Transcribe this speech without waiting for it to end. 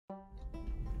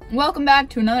Welcome back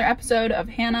to another episode of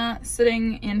Hannah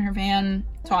sitting in her van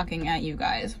talking at you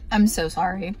guys. I'm so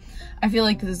sorry. I feel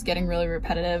like this is getting really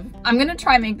repetitive. I'm gonna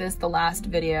try and make this the last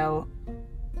video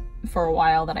for a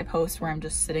while that I post where I'm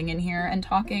just sitting in here and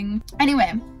talking.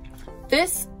 Anyway,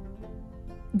 this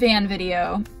van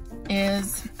video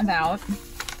is about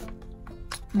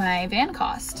my van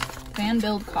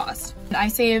build cost. I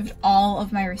saved all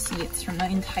of my receipts from the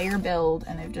entire build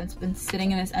and they've just been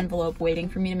sitting in this envelope waiting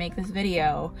for me to make this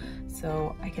video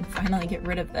so I can finally get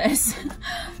rid of this.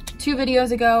 2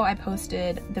 videos ago I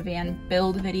posted the van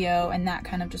build video and that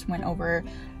kind of just went over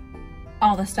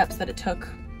all the steps that it took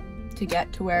to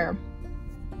get to where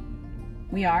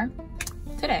we are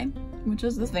today, which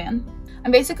is this van.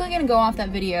 I'm basically going to go off that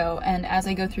video, and as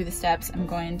I go through the steps I'm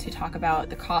going to talk about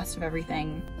the cost of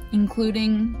everything,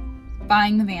 including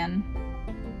buying the van,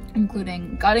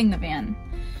 including gutting the van,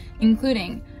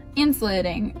 including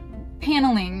insulating,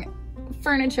 paneling,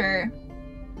 furniture,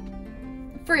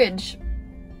 fridge,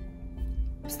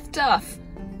 stuff.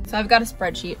 So I've got a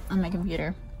spreadsheet on my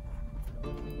computer.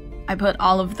 I put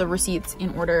all of the receipts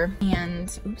in order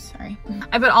and,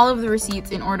 I put all of the receipts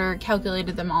in order,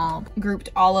 calculated them all, grouped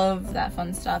all of that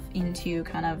fun stuff into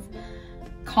kind of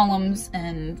columns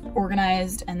and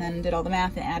organized, and then did all the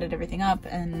math and added everything up,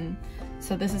 and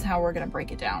so this is how we're gonna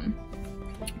break it down.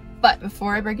 But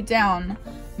before I break it down,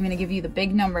 I'm gonna give you the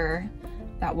big number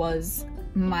that was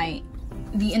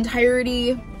the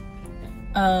entirety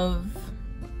of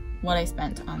what I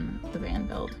spent on the van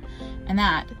build, and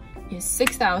that is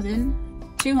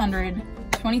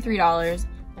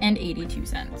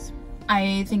 $6,223.82.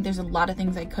 I think there's a lot of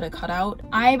things I could have cut out.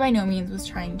 I by no means was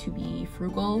trying to be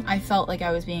frugal. I felt like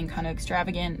I was being kind of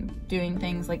extravagant, doing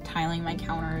things like tiling my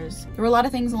counters. There were a lot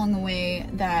of things along the way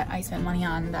that I spent money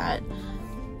on that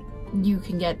you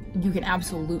can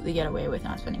absolutely get away with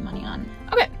not spending money on.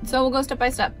 Okay, so we'll go step by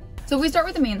step. So if we start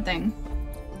with the main thing,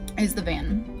 is the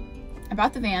van. I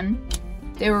bought the van.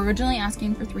 They were originally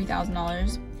asking for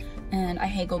 $3,000 and I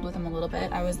haggled with them a little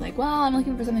bit. I was like, well, I'm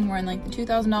looking for something more in like the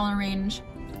 $2,000 range.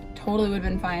 Totally would have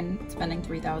been fine spending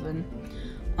 $3,000,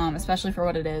 especially for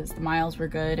what it is. The miles were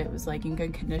good. It was like in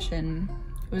good condition.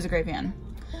 It was a great van.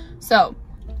 So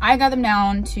I got them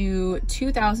down to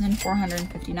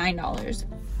 $2,459.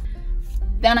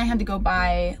 Then I had to go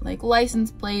buy like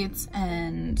license plates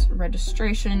and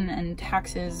registration and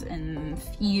taxes and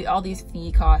all these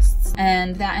fee costs.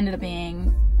 And that ended up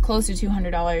being close to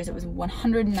 $200. It was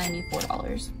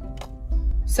 $194.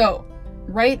 So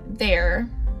right there,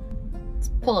 let's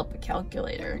pull up a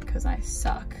calculator because I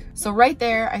suck. So right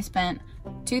there, I spent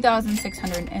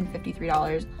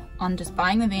 $2,653 on just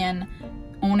buying the van,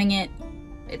 owning it,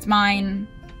 it's mine,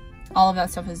 all of that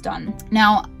stuff is done.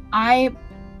 Now, I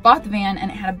bought the van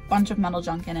and it had a bunch of metal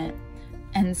junk in it,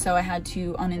 and so I had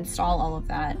to uninstall all of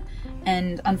that.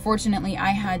 And unfortunately, I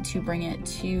had to bring it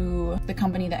to the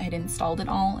company that had installed it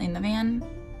all in the van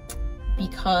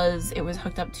because it was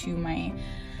hooked up to the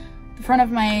front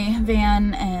of my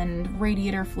van and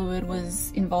radiator fluid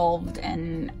was involved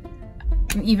and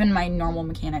even my normal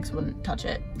mechanics wouldn't touch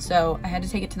it. So I had to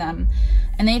take it to them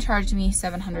and they charged me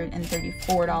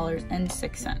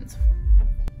 $734.06.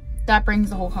 That brings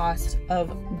the whole cost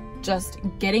of just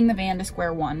getting the van to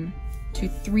square one to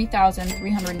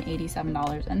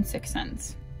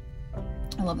 $3,387.06.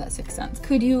 I love that 6 cents.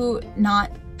 Could you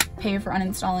not pay for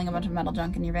uninstalling a bunch of metal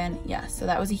junk in your van? Yes. So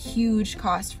that was a huge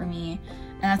cost for me.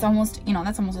 And that's almost,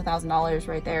 that's almost $1,000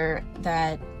 right there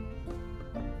that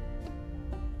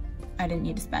I didn't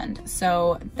need to spend.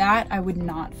 So that I would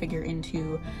not figure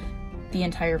into the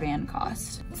entire van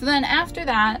cost. So then after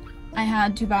that, I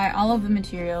had to buy all of the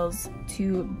materials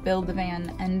to build the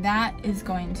van, and that is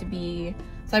going to be,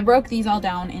 so I broke these all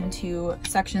down into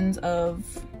sections of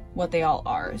what they all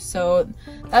are. So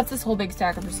that's this whole big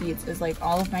stack of receipts, is like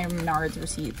all of my Menards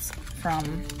receipts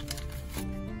from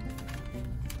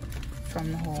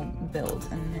the whole build,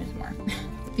 and there's more.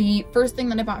 The first thing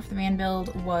that I bought for the van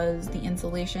build was the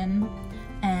insulation,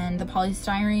 and the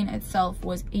polystyrene itself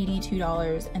was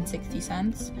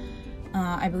 $82.60.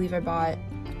 I believe I bought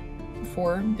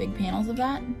 4 big panels of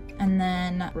that, and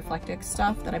then Reflectix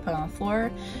stuff that I put on the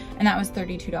floor, and that was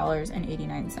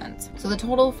 $32.89. So the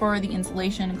total for the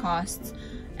insulation costs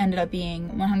ended up being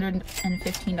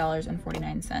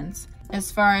 $115.49.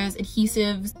 As far as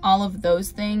adhesives, all of those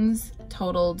things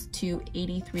totaled to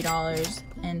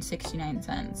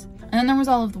 $83.69. And then there was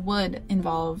all of the wood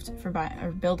involved for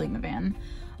building the van.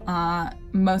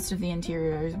 Most of the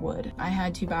interior is wood. I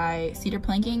had to buy cedar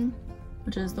planking,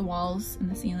 which is the walls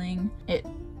and the ceiling. It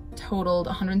totaled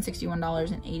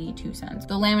 $161.82.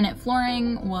 The laminate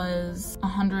flooring was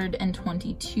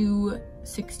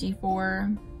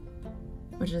 $122.64,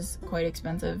 which is quite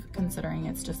expensive considering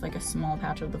it's just like a small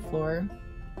patch of the floor.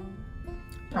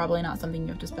 Probably not something you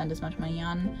have to spend as much money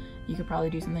on. You could probably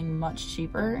do something much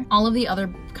cheaper. All of the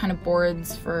other kind of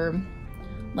boards for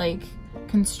like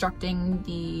constructing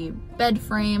the bed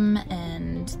frame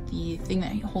and the thing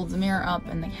that holds the mirror up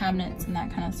and the cabinets and that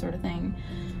kind of sort of thing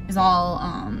is all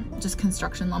just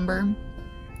construction lumber.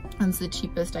 That's the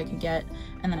cheapest I could get,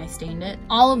 and then I stained it.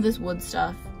 All of this wood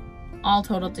stuff, all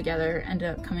totaled together,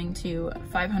 ended up coming to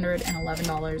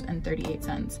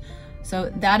 $511.38. So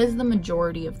that is the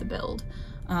majority of the build.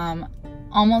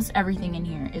 Almost everything in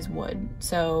here is wood.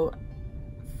 So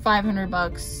 500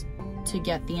 bucks to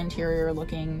get the interior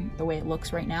looking the way it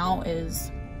looks right now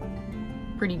is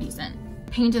pretty decent.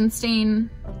 Paint and stain,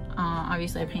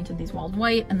 obviously I painted these walls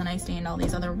white, and then I stained all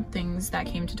these other things. That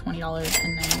came to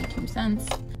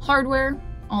 $20.92. Hardware,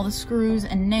 all the screws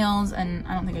and nails, and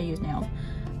I don't think I used nails.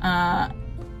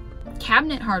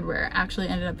 Cabinet hardware actually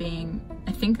ended up being,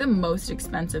 I think, the most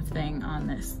expensive thing on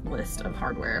this list of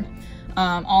hardware.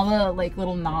 All the like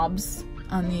little knobs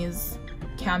on these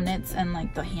cabinets and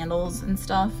like the handles and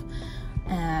stuff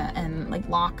and like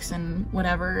locks and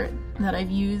whatever that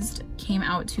I've used came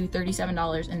out to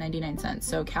 $37.99.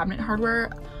 So cabinet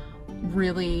hardware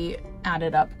really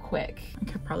added up quick. I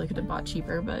probably could have bought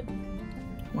cheaper, but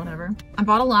whatever. I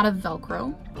bought a lot of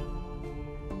Velcro.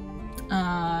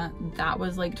 That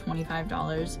was like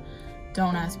 $25.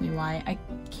 Don't ask me why. I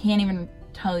can't even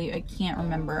tell you. I can't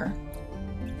remember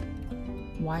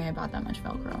why I bought that much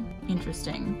Velcro.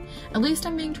 Interesting. At least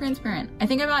I'm being transparent. I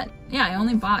think I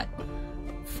only bought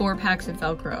 4 packs of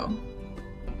Velcro.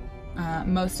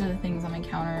 Most of the things on my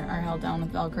counter are held down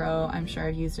with Velcro. I'm sure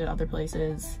I've used it other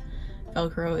places.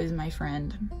 Velcro is my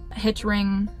friend. A hitch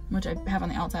ring, which I have on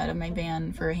the outside of my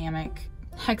van for a hammock.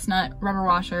 Hex nut, rubber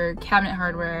washer, cabinet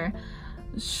hardware,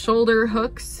 shoulder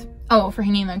hooks. Oh, for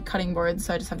hanging the cutting boards.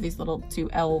 So I just have these little 2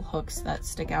 L hooks that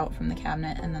stick out from the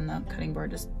cabinet, and then the cutting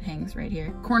board just hangs right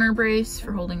here. Corner brace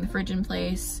for holding the fridge in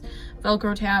place.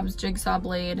 Velcro tabs, jigsaw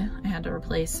blade. I had to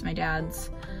replace my dad's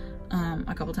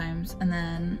a couple times. And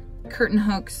then curtain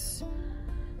hooks,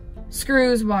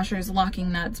 screws, washers,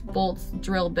 locking nuts, bolts,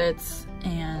 drill bits,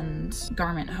 and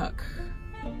garment hook.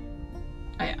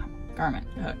 Oh yeah, garment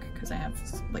hook, because I have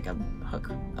like a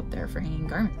hook up there for hanging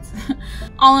garments.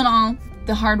 All in all,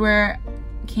 the hardware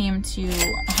came to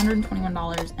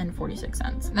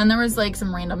 $121.46. Then there was like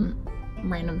some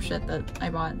random shit that I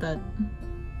bought that,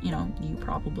 you know, you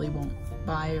probably won't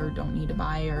buy or don't need to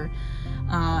buy, or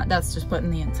that's just put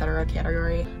in the etc.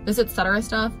 category. This etc.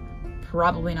 stuff,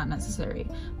 probably not necessary.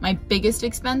 My biggest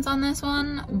expense on this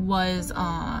one was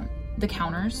the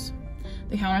counters.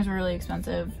 The counters were really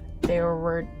expensive. They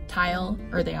were tile,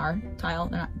 or they are tile.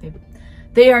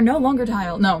 They are no longer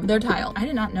tile. No, they're tile. I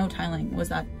did not know tiling was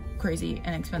that crazy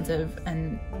and expensive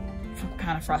and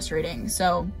kind of frustrating.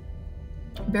 So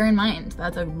bear in mind,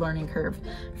 that's a learning curve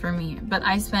for me. But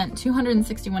I spent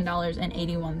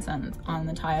 $261.81 on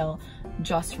the tile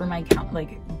just for my count,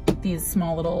 like these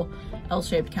small little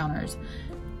L-shaped counters.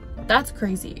 That's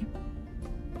crazy.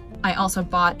 I also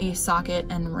bought a socket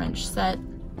and wrench set,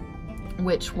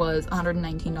 which was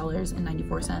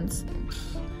 $119.94.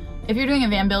 If you're doing a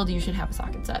van build, you should have a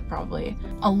socket set, probably.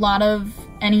 A lot of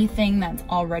anything that's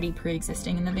already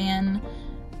pre-existing in the van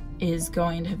is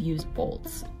going to have used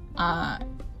bolts.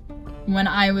 When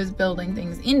I was building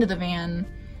things into the van,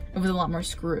 it was a lot more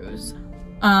screws.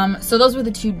 So those were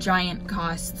the 2 giant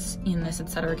costs in this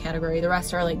etc. category. The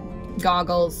rest are like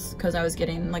goggles, because I was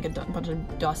getting like a bunch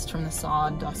of dust from the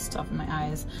sawdust stuff in my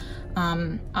eyes.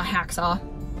 A hacksaw.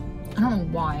 I don't know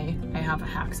why I have a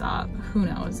hacksaw, who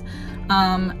knows.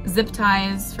 Zip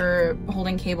ties for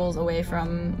holding cables away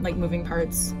from like moving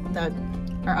parts that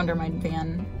are under my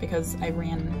van, because I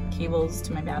ran cables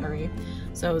to my battery.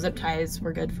 So zip ties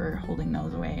were good for holding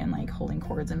those away and like holding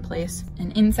cords in place.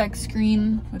 An insect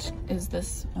screen, which is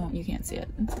this, oh, you can't see it,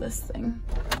 it's this thing.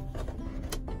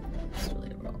 It's really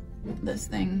little, this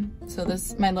thing. So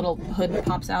this, my little hood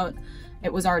pops out. It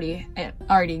already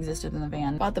existed in the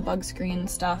van. Bought the bug screen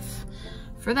stuff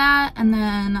for that, and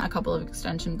then a couple of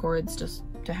extension cords just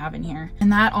to have in here.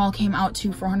 And that all came out to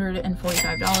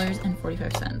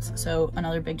 $445.45. So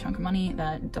another big chunk of money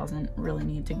that doesn't really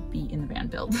need to be in the van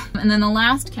build. And then the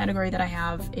last category that I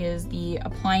have is the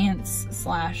appliance /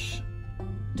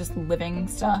 just living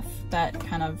stuff that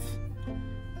kind of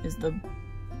is the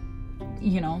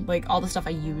you know, like all the stuff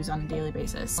I use on a daily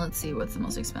basis. Let's see, what's the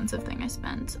most expensive thing I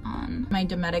spent on? My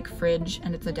Dometic fridge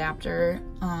and its adapter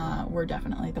were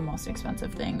definitely the most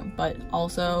expensive thing, but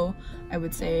also I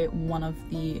would say one of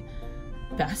the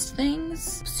best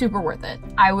things. Super worth it.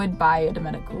 I would buy a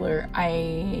Dometic cooler.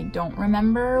 I don't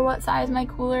remember what size my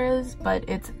cooler is, but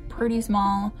it's pretty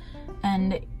small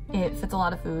and it fits a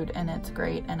lot of food and it's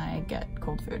great, and I get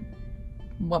cold food.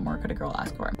 What more could a girl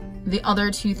ask for? The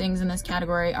other two things in this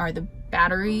category are the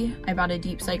battery. I bought a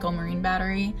deep cycle marine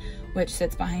battery, which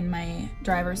sits behind my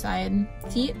driver's side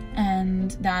seat,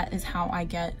 and that is how I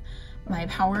get my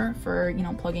power for, you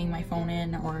know, plugging my phone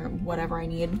in or whatever I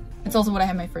need. It's also what I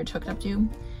have my fridge hooked up to,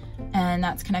 and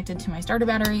that's connected to my starter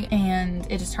battery, and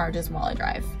it just charges while I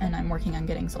drive, and I'm working on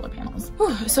getting solar panels.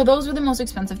 Whew. So those were the most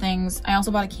expensive things. I also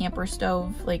bought a camper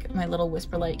stove, like my little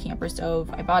Whisper Light camper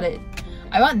stove. I bought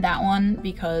that one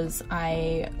because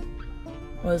I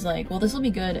was like, well, this will be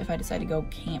good if I decide to go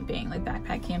camping, like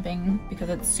backpack camping, because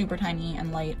it's super tiny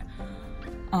and light.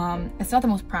 It's not the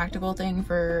most practical thing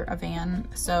for a van,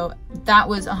 so that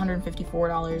was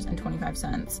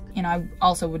 $154.25. You know, I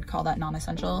also would call that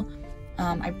non-essential.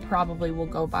 I probably will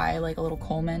go buy like a little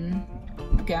Coleman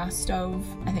gas stove.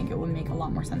 I think it would make a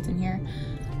lot more sense in here.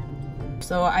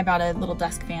 So I bought a little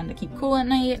desk fan to keep cool at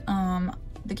night,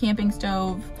 the camping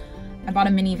stove. I bought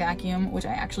a mini vacuum, which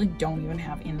I actually don't even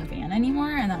have in the van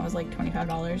anymore, and that was like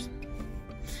 $25.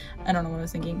 I don't know what I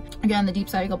was thinking. Again, the deep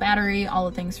cycle battery, all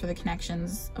the things for the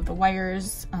connections of the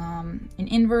wires, an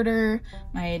inverter,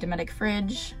 my Dometic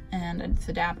fridge and its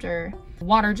adapter,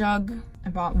 water jug. I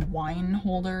bought wine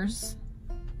holders.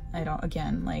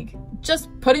 Again, like, just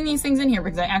putting these things in here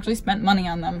because I actually spent money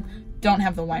on them. Don't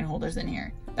have the wine holders in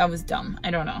here. That was dumb.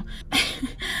 I don't know.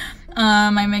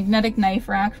 My magnetic knife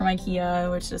rack from IKEA,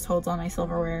 which just holds all my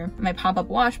silverware. My pop-up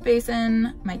wash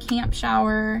basin, my camp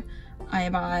shower. I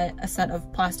bought a set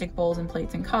of plastic bowls and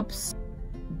plates and cups.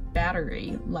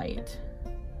 Battery light.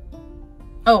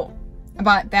 Oh, I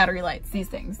bought battery lights. These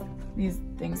things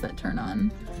that turn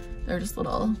on. They're just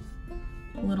little,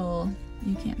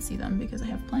 you can't see them because I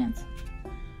have plants.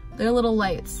 They're little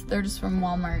lights. They're just from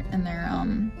Walmart, and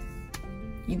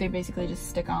they basically just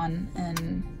stick on,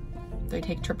 and they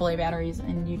take AAA batteries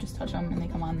and you just touch them and they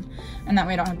come on, and that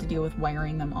way I don't have to deal with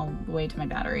wiring them all the way to my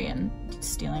battery and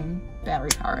stealing battery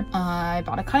power. I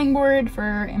bought a cutting board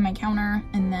in my counter,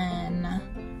 and then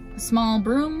a small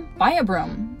broom. Buy a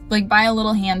broom, like buy a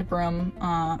little hand broom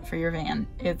for your van.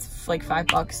 It's like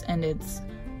 $5 and it's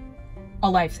a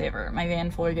lifesaver. My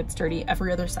van floor gets dirty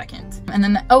every other second. And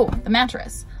then the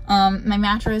mattress. My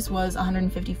mattress was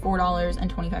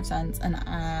 $154.25, and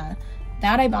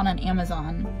that I bought on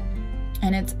Amazon.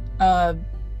 And it's I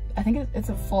think it's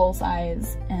a full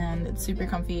size, and it's super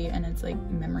comfy, and it's like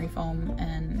memory foam,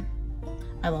 and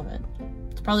I love it.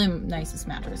 It's probably the nicest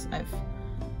mattress I've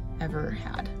ever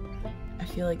had. I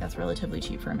feel like that's relatively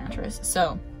cheap for a mattress.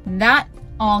 So that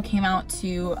all came out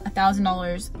to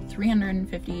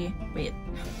 $1,350, wait.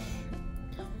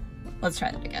 Let's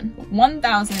try that again.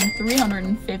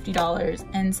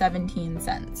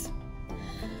 $1,350.17.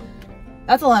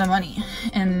 That's a lot of money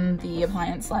in the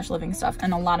appliance/living stuff,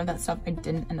 and a lot of that stuff I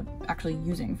didn't end up actually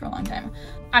using for a long time.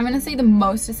 I'm gonna say the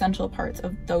most essential parts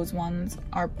of those ones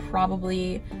are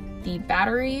probably the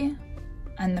battery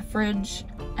and the fridge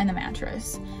and the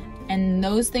mattress. And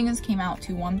those things came out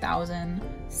to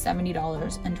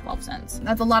 $1,070.12.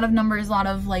 That's a lot of numbers, a lot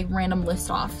of like random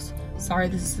list offs. Sorry,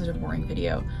 this is such a boring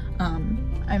video.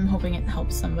 I'm hoping it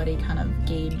helps somebody kind of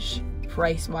gauge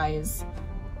price-wise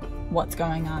what's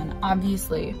going on.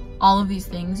 Obviously, all of these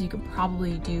things you could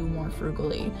probably do more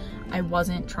frugally. I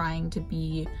wasn't trying to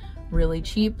be really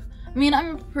cheap. I mean,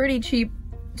 I'm pretty cheap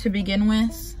to begin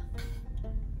with.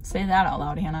 Say that out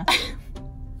loud, Hannah.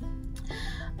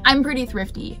 I'm pretty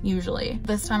thrifty, usually.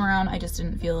 This time around, I just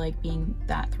didn't feel like being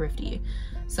that thrifty.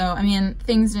 So, I mean,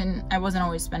 I wasn't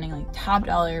always spending like top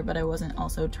dollar, but I wasn't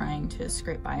also trying to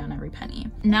scrape by on every penny.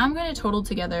 Now I'm gonna total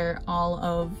together all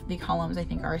of the columns I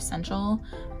think are essential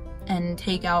and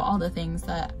take out all the things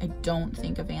that I don't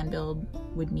think a van build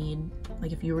would need,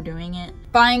 like if you were doing it.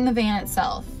 Buying the van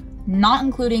itself, not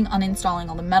including uninstalling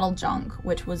all the metal junk,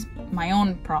 which was my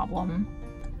own problem,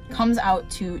 comes out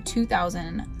to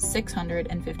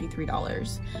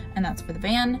 $2,653, and that's for the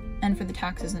van and for the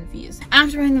taxes and fees.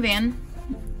 After buying the van,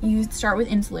 you start with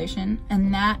insulation,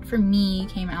 and that for me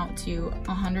came out to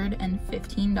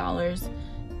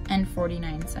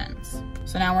 $115.49.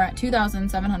 So now we're at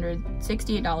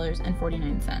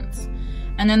 $2,768.49.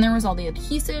 And then there was all the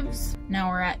adhesives. Now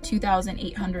we're at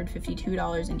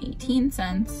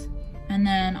 $2,852.18. And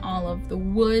then all of the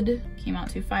wood came out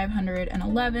to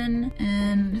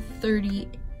 $511.38.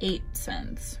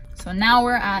 $3,363.48. So now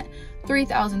we're at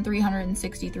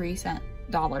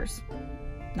 $3,363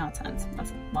 not cents,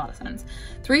 that's a lot of cents.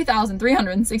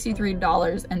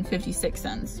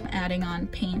 $3,363.56. Adding on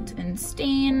paint and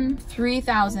stain,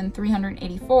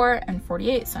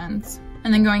 $3,384.48.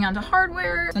 And then going on to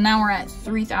hardware, so now we're at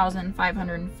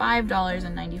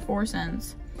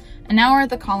 $3,505.94. And now we're at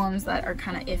the columns that are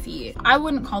kind of iffy. I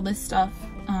wouldn't call this stuff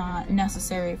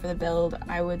necessary for the build.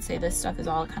 I would say this stuff is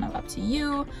all kind of up to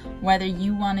you, whether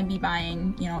you want to be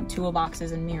buying, you know,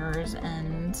 toolboxes and mirrors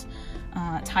and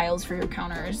tiles for your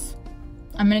counters.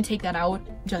 I'm gonna take that out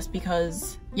just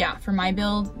because, yeah, for my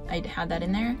build, I had that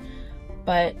in there.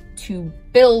 But to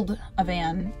build a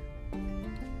van,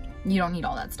 you don't need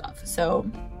all that stuff. So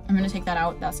I'm gonna take that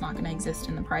out. That's not gonna exist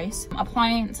in the price.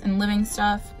 Appliance and living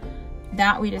stuff,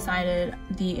 that we decided.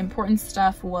 The important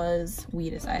stuff was, I'm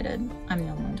the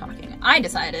only one talking. I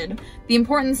decided the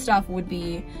important stuff would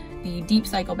be the deep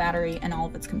cycle battery and all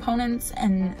of its components,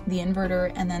 and the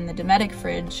inverter, and then the Dometic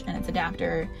fridge and its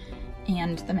adapter,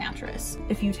 and the mattress.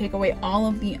 If you take away all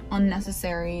of the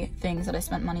unnecessary things that I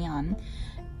spent money on,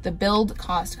 the build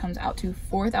cost comes out to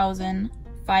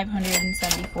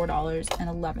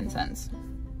 $4,574.11,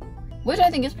 which I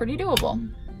think is pretty doable.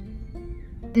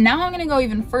 Now I'm gonna go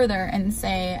even further and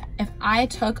say, if I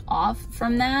took off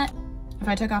from that, if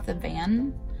I took off the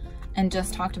van and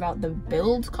just talked about the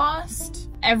build cost,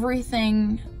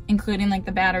 everything, including like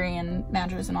the battery and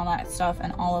mattress and all that stuff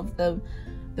and all of the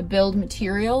build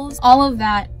materials, all of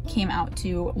that came out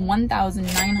to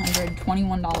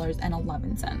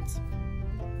 $1,921.11.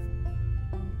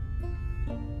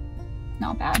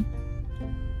 Not bad.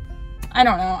 I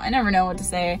don't know. I never know what to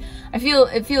say.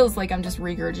 It feels like I'm just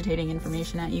regurgitating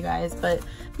information at you guys, but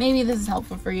maybe this is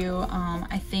helpful for you.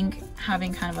 I think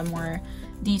having kind of a more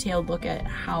detailed look at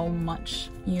how much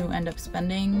you end up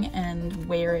spending and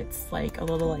where it's like a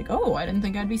little like, oh, I didn't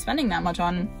think I'd be spending that much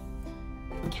on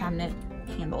cabinet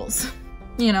handles,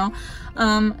 you know,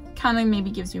 kind of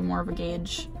maybe gives you more of a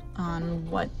gauge on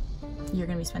what you're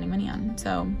gonna be spending money on.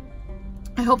 So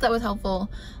I hope that was helpful.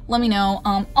 Let me know.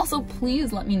 Also,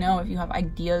 please let me know if you have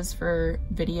ideas for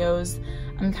videos.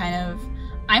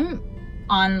 I'm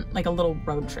on like a little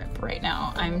road trip right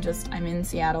now. I'm in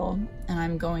Seattle and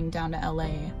I'm going down to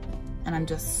LA, and I'm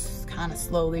just kind of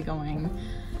slowly going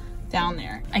down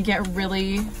there. I get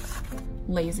really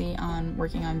lazy on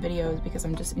working on videos because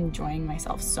I'm just enjoying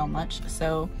myself so much.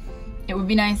 So it would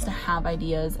be nice to have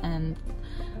ideas, and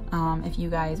if you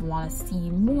guys want to see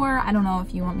more, I don't know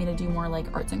if you want me to do more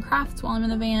like arts and crafts while I'm in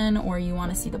the van, or you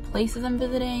want to see the places I'm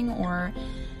visiting, or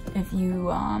if you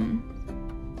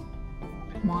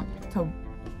want to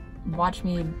watch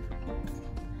me,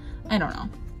 I don't know.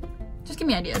 Just give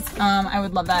me ideas. I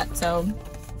would love that, so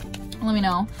let me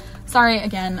know. Sorry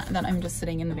again that I'm just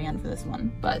sitting in the van for this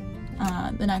one, but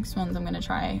the next ones I'm gonna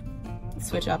try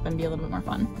switch up and be a little bit more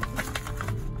fun.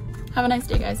 Have a nice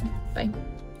day, guys. Bye.